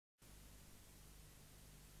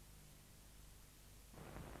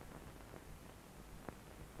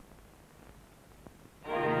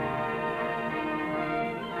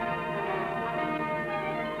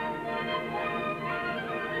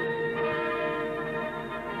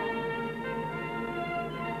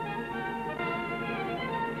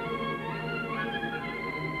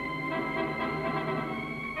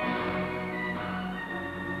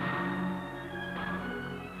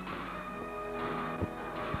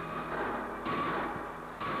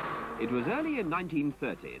It was early in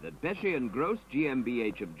 1930 that Beche and Gross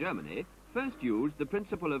GmbH of Germany first used the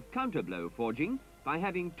principle of counterblow forging by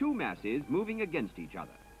having two masses moving against each other.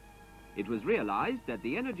 It was realized that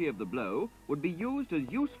the energy of the blow would be used as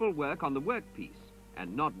useful work on the workpiece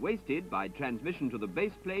and not wasted by transmission to the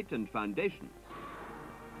base plate and foundations.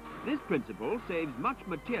 This principle saves much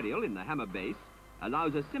material in the hammer base,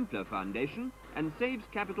 allows a simpler foundation, and saves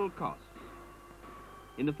capital costs.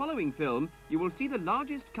 In the following film, you will see the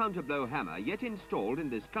largest counterblow hammer yet installed in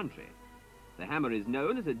this country. The hammer is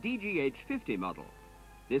known as a DGH-50 model.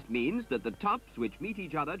 This means that the tops which meet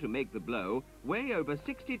each other to make the blow weigh over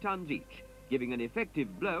 60 tons each, giving an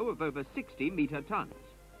effective blow of over 60 meter tons.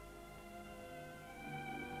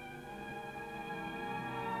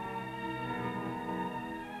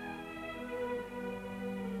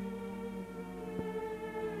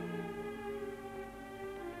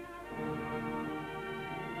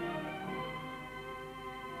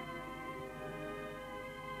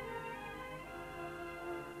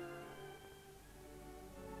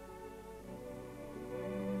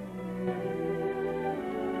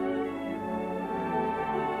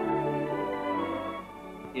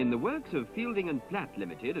 In the works of Fielding and Platt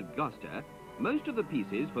Limited at Gloucester, most of the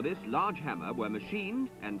pieces for this large hammer were machined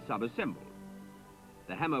and sub-assembled.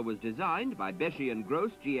 The hammer was designed by Beche and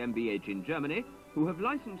Gross GmbH in Germany, who have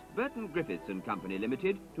licensed Burton Griffiths and Company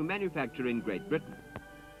Limited to manufacture in Great Britain.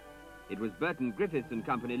 It was Burton Griffiths and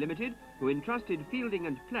Company Limited who entrusted Fielding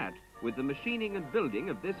and Platt with the machining and building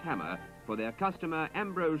of this hammer for their customer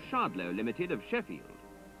Ambrose Shardlow Limited of Sheffield.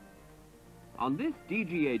 On this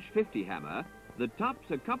DGH-50 hammer, the tops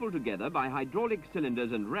are coupled together by hydraulic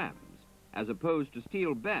cylinders and rams, as opposed to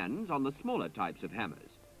steel bands on the smaller types of hammers.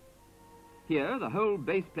 Here, the whole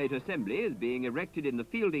base plate assembly is being erected in the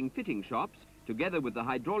Fielding fitting shops, together with the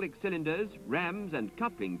hydraulic cylinders, rams and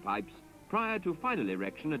coupling pipes, prior to final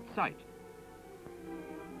erection at site.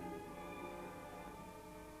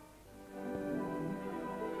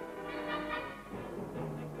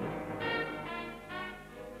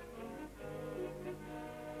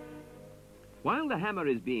 While the hammer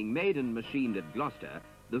is being made and machined at Gloucester,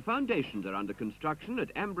 the foundations are under construction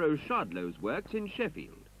at Ambrose Shardlow's works in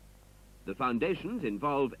Sheffield. The foundations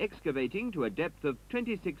involve excavating to a depth of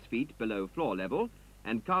 26 feet below floor level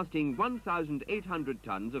and casting 1,800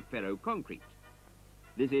 tons of ferro-concrete.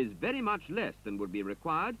 This is very much less than would be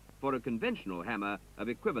required for a conventional hammer of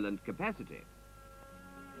equivalent capacity.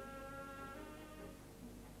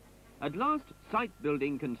 At last, site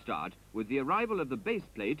building can start with the arrival of the base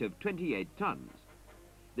plate of 28 tons.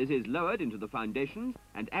 This is lowered into the foundations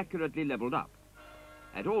and accurately leveled up.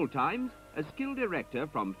 At all times, a skilled erector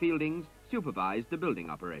from Fielding's supervised the building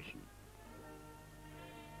operation.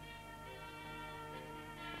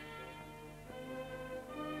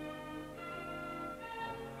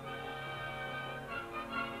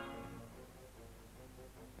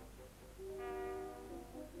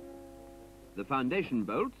 The foundation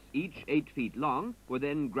bolts, each 8 feet long, were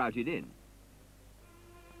then grouted in.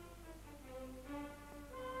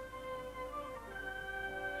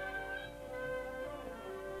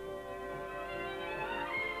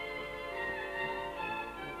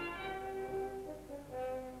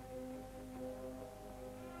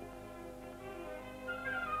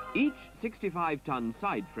 Each 65-ton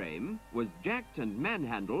side frame was jacked and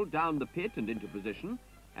manhandled down the pit and into position,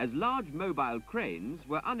 as large mobile cranes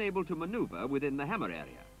were unable to maneuver within the hammer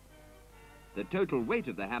area. The total weight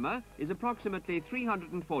of the hammer is approximately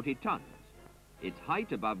 340 tons. Its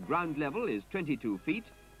height above ground level is 22 feet,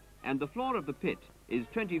 and the floor of the pit is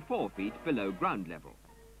 24 feet below ground level.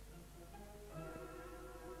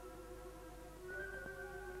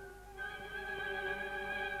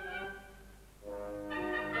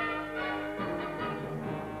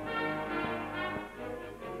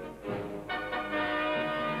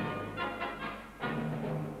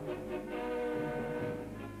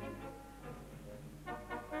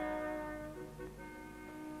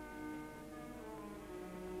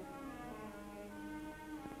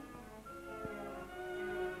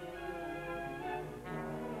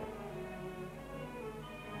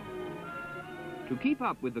 To keep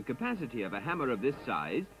up with the capacity of a hammer of this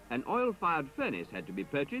size, an oil-fired furnace had to be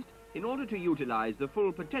purchased in order to utilize the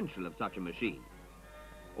full potential of such a machine.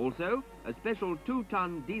 Also, a special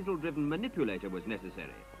 2-ton diesel-driven manipulator was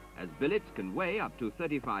necessary, as billets can weigh up to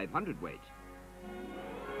 3,500 hundredweight.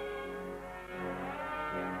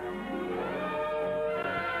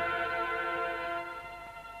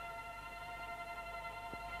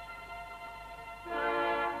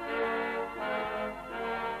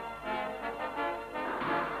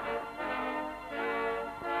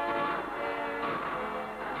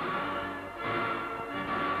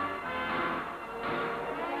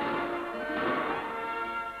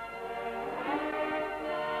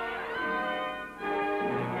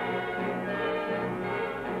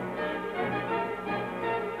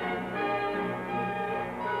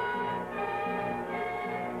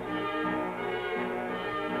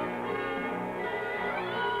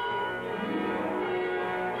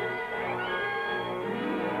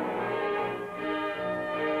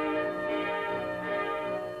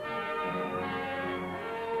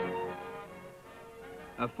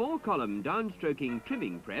 A 4-column downstroking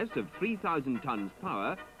trimming press of 3,000 tons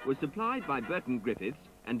power was supplied by Burton Griffiths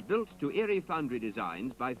and built to Erie Foundry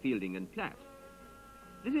designs by Fielding and Platt.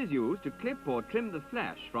 This is used to clip or trim the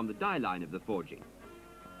flash from the die line of the forging.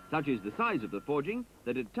 Such is the size of the forging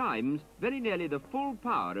that at times very nearly the full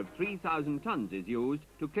power of 3,000 tons is used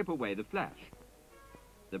to clip away the flash.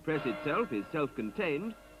 The press itself is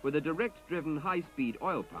self-contained with a direct-driven high-speed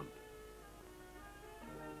oil pump.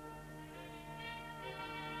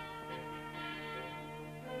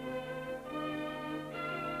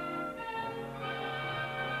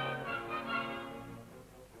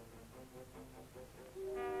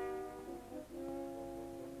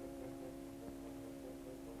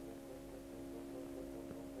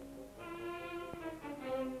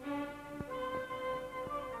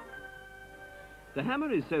 The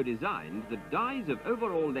hammer is so designed that dies of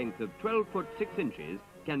overall length of 12 foot 6 inches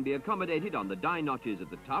can be accommodated on the die notches at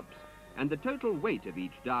the tops, and the total weight of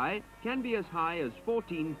each die can be as high as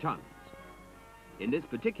 14 tons. In this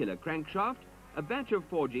particular crankshaft, a batch of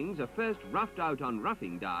forgings are first roughed out on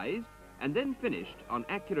roughing dies and then finished on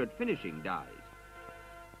accurate finishing dies.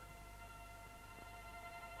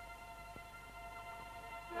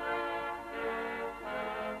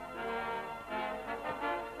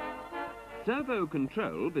 Servo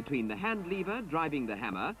control between the hand lever driving the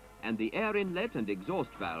hammer and the air inlet and exhaust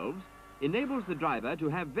valves enables the driver to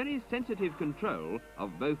have very sensitive control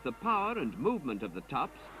of both the power and movement of the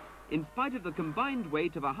tops, in spite of the combined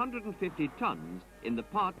weight of 150 tons in the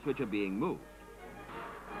parts which are being moved.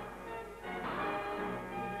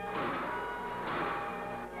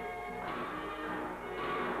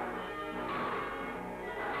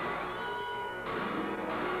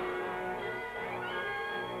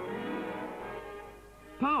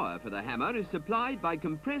 Power for the hammer is supplied by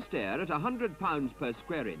compressed air at 100 pounds per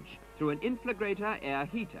square inch through an inflagrator air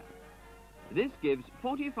heater. This gives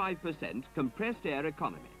 45% compressed air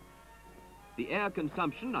economy. The air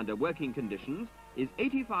consumption under working conditions is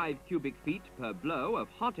 85 cubic feet per blow of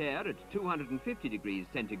hot air at 250 degrees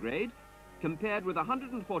centigrade, compared with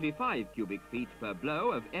 145 cubic feet per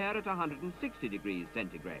blow of air at 160 degrees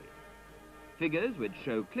centigrade. Figures which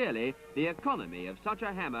show clearly the economy of such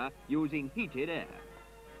a hammer using heated air.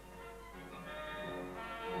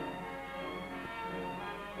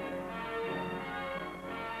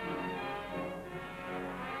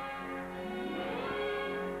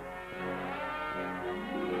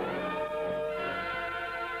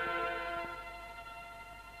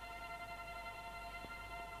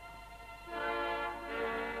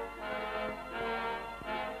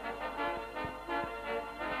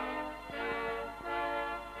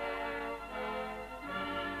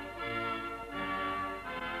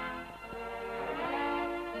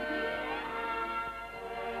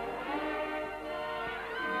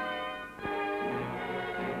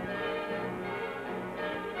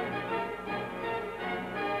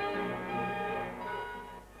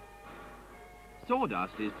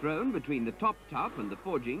 Sawdust is thrown between the top tub and the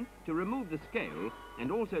forging to remove the scale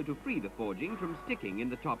and also to free the forging from sticking in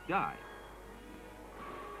the top die.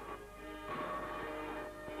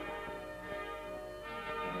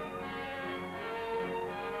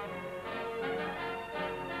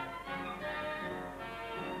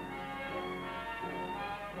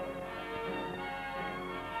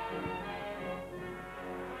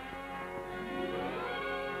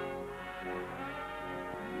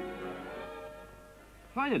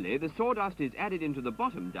 Finally, the sawdust is added into the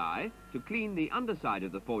bottom die to clean the underside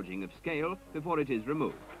of the forging of scale before it is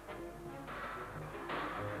removed.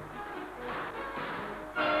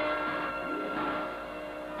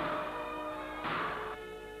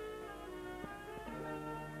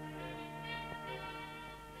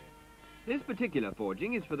 This particular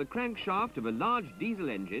forging is for the crankshaft of a large diesel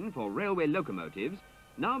engine for railway locomotives,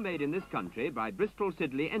 now made in this country by Bristol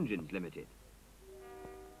Siddeley Engines Limited.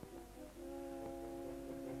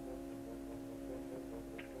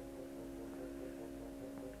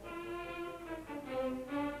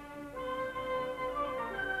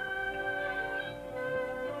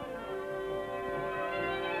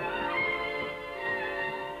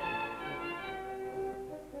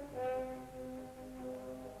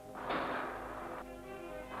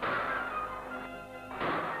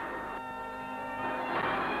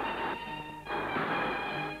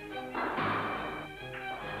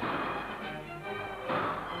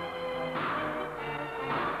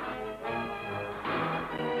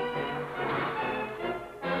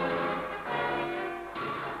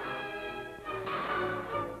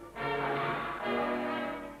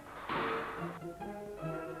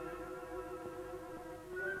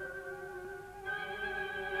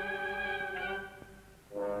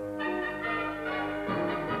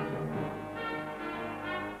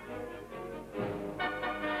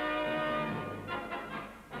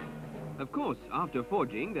 course, after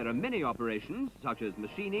forging, there are many operations such as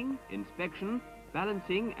machining, inspection,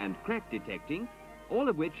 balancing and crack detecting, all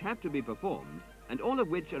of which have to be performed and all of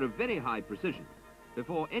which are of very high precision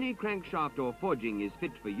before any crankshaft or forging is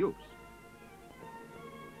fit for use.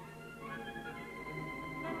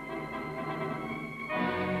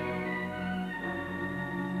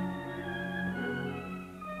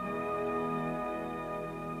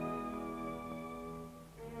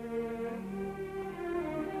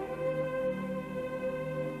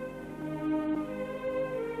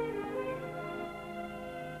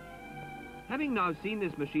 Having now seen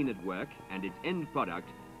this machine at work and its end product,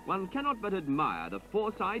 one cannot but admire the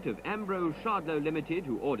foresight of Ambrose Shardlow Limited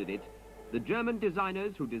who ordered it, the German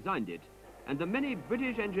designers who designed it, and the many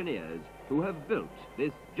British engineers who have built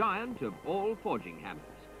this giant of all forging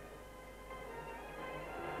hammers.